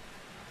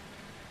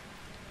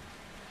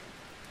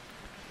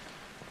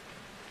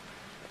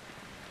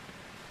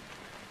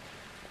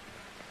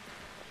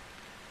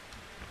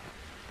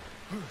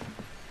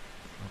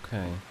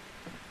 Okay.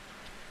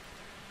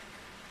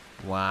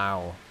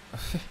 Wow.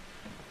 Okay.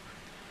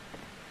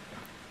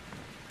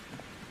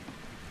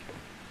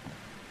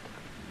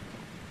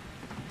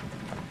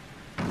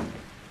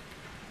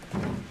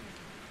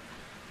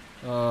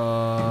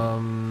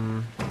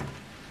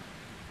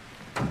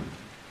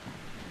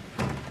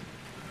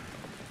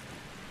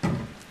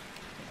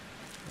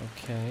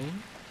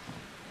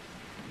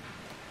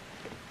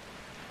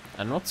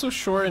 I'm not so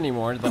sure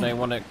anymore that I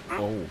want to.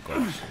 Oh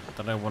gosh,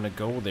 that I want to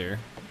go there.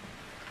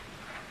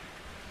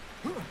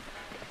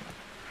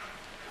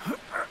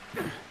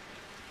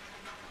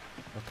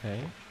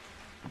 Okay.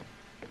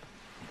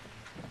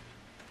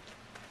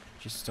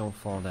 Just don't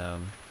fall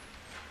down.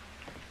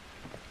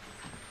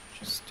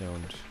 Just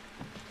don't.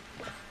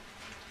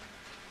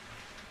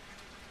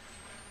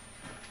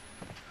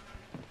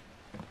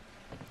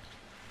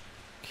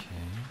 Okay.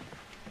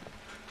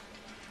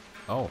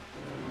 Oh.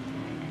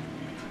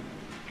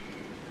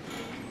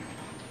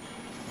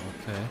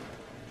 Okay.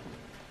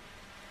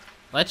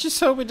 Let's just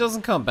hope it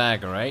doesn't come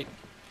back, alright?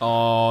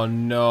 Oh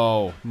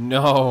no.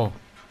 No.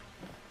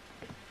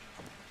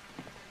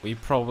 We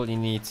probably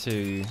need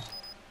to...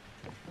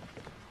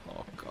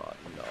 Oh god,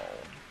 no.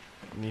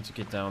 We need to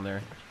get down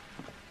there.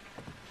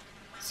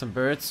 Some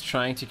birds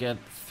trying to get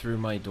through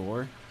my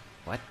door.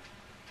 What?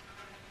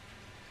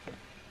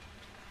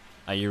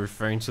 Are you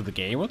referring to the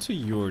game or to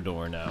your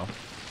door now?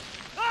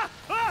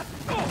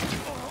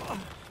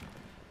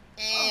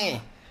 Eh.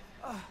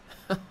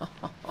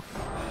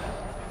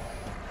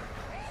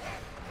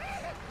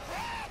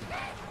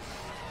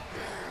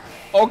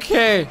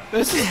 Okay,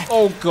 this is...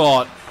 Oh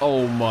god.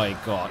 Oh my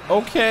god.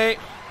 Okay.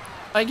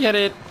 I get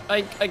it.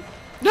 I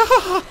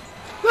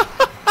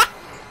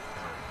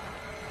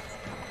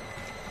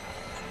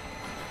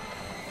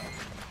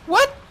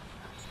What?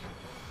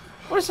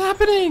 What is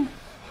happening?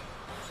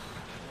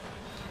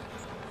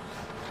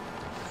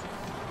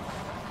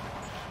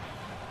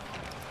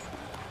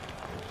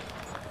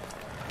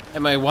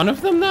 Am I one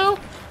of them now?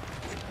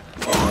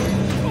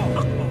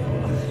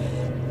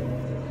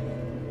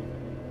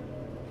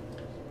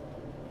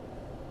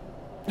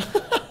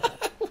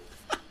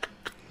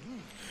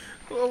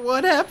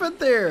 What happened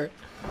there?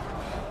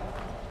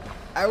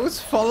 I was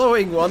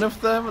following one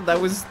of them, and that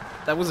was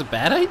a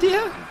bad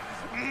idea?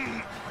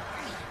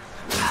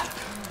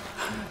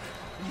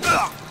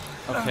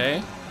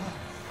 Okay.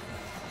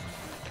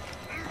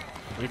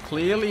 We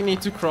clearly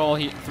need to crawl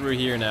through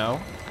here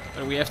now,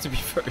 but we have to be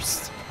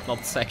first,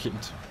 not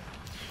second.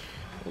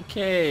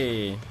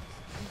 Okay.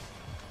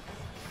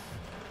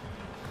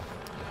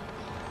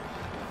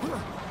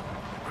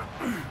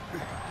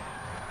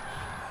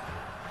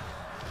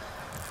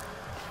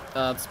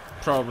 That's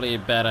probably a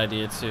bad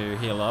idea to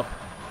heal up.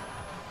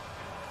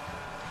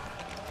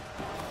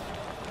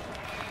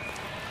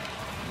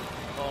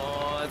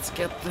 Oh, let's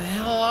get the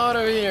hell out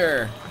of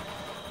here.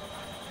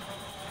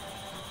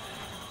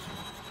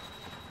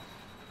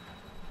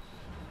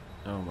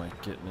 Oh my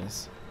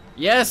goodness.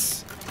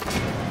 Yes!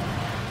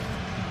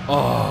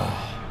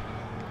 Oh.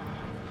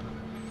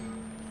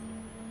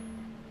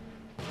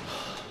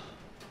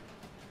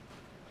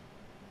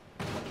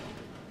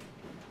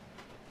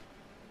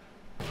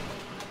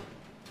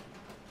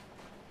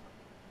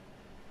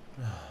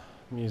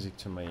 Music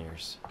to my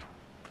ears.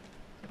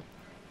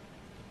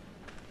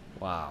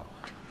 Wow.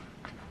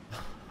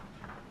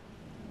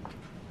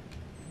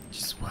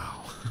 Just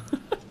wow.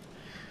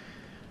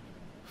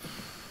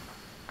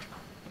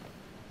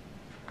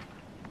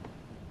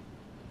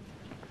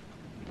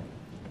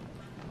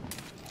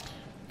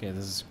 Okay,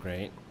 this is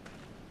great.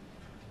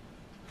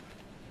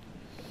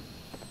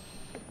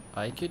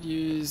 I could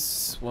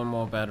use one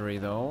more battery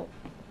though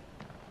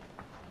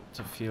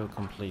to feel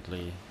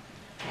completely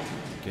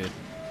good.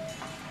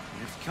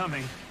 It's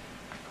coming.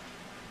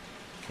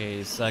 Okay,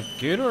 is that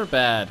good or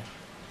bad?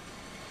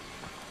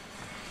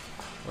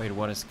 Wait,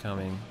 what is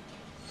coming?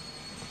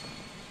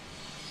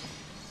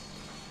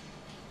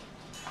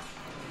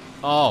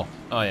 Oh!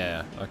 Oh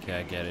yeah, yeah. Okay,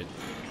 I get it.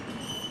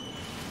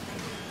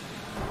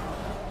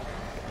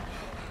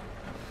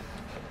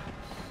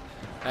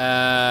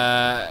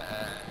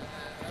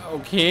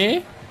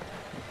 Okay.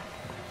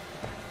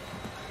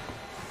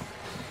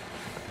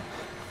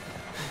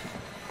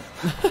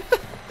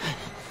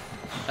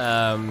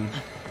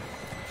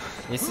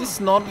 Is this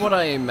not what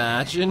I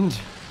imagined?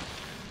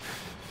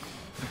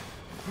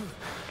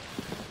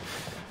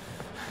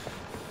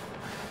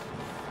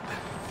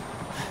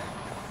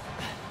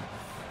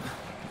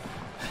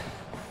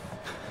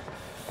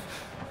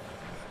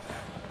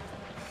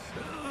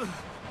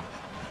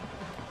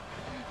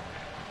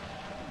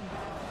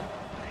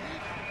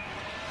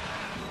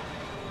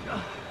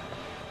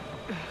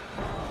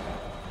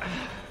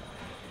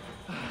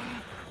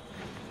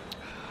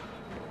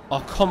 Oh,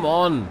 come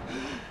on.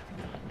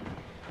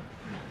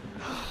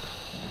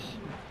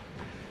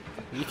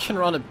 You can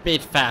run a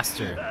bit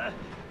faster.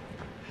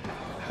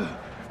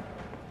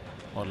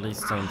 Or at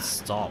least don't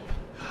stop.